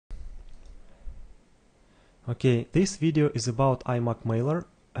Okay, this video is about iMac Mailer,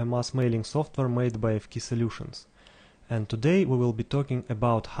 a mass mailing software made by FK Solutions. And today we will be talking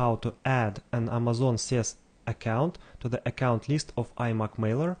about how to add an Amazon SES account to the account list of iMac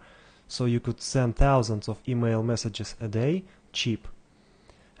Mailer so you could send thousands of email messages a day cheap.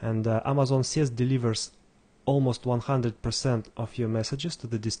 And Amazon SES delivers almost 100% of your messages to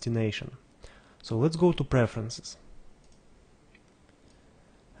the destination. So let's go to Preferences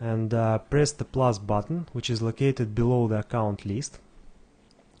and press the plus button, which is located below the account list,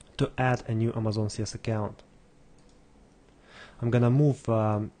 to add a new Amazon SES account. I'm gonna move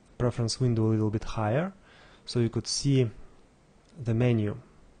preference window a little bit higher so you could see the menu,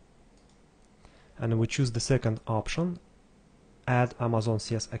 and we choose the second option, add Amazon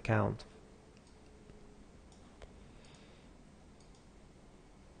SES account.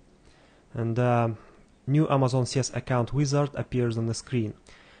 And new Amazon SES account wizard appears on the screen.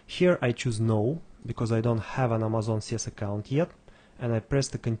 Here I choose no, because I don't have an Amazon SES account yet, and I press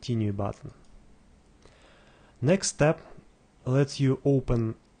the continue button. Next step lets you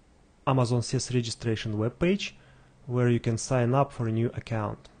open Amazon SES registration web page where you can sign up for a new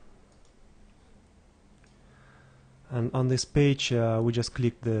account. And on this page we just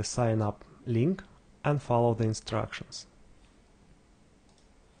click the sign up link and follow the instructions.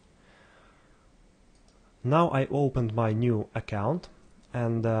 Now I opened my new account,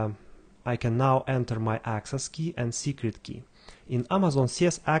 and I can now enter my access key and secret key. In Amazon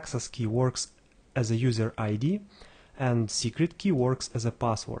SES, access key works as a user ID and secret key works as a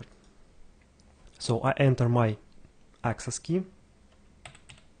password. So I enter my access key,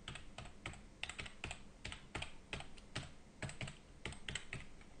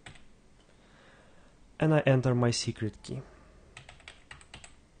 and I enter my secret key.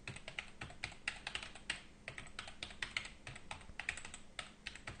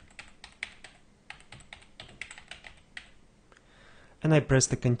 And I press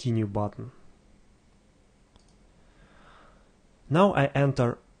the continue button. Now I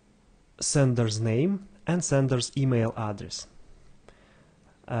enter sender's name and sender's email address.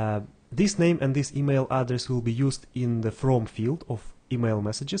 This name and this email address will be used in the from field of email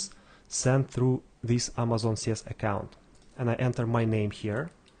messages sent through this Amazon SES account. And I enter my name here.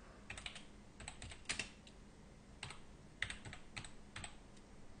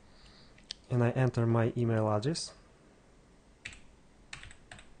 And I enter my email address.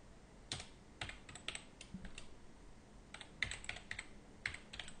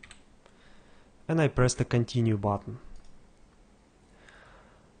 And I press the continue button.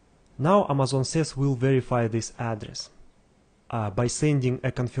 Now Amazon SES will verify this address by sending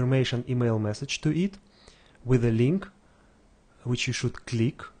a confirmation email message to it with a link which you should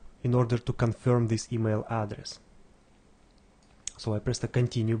click in order to confirm this email address. So I press the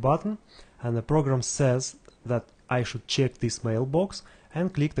continue button, and the program says that I should check this mailbox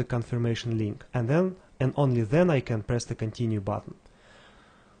and click the confirmation link, and then and only then I can press the continue button.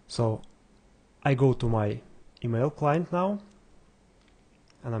 So I go to my email client now,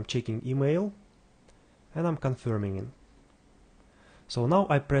 and I'm checking email, and I'm confirming it. So now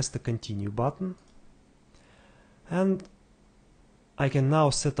I press the continue button, and I can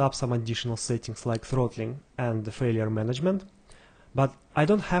now set up some additional settings like throttling and the failure management, but I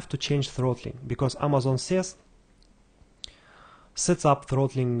don't have to change throttling because Amazon SES sets up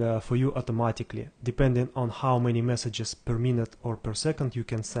throttling for you automatically, depending on how many messages per minute or per second you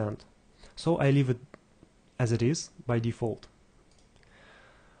can send. So I leave it as it is by default.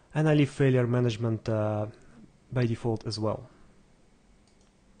 And I leave failure management by default as well.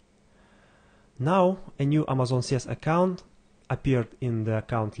 Now a new Amazon SES account appeared in the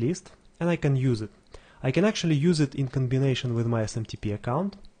account list, and I can use it. I can actually use it in combination with my SMTP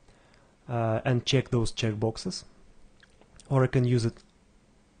account and check those checkboxes. Or I can use it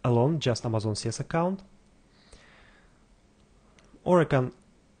alone, just Amazon SES account. Or I can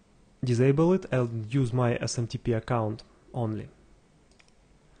disable it and use my SMTP account only.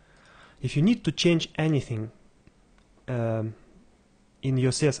 If you need to change anything in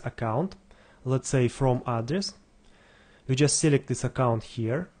your SES account, let's say from address, you just select this account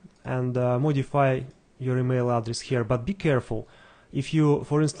here and modify your email address here. But be careful, if you,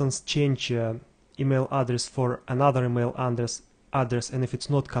 for instance, change email address for another email address and if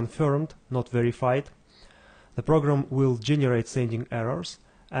it's not confirmed, not verified, the program will generate sending errors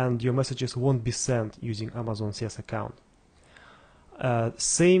and your messages won't be sent using Amazon SES account.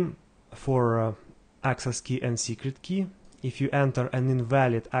 Same for access key and secret key. If you enter an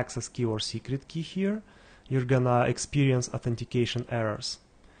invalid access key or secret key here, you're gonna experience authentication errors.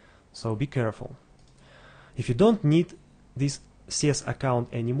 So be careful. If you don't need this SES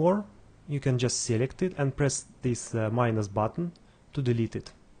account anymore, you can just select it and press this minus button to delete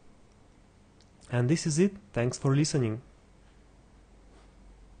it. And this is it. Thanks for listening.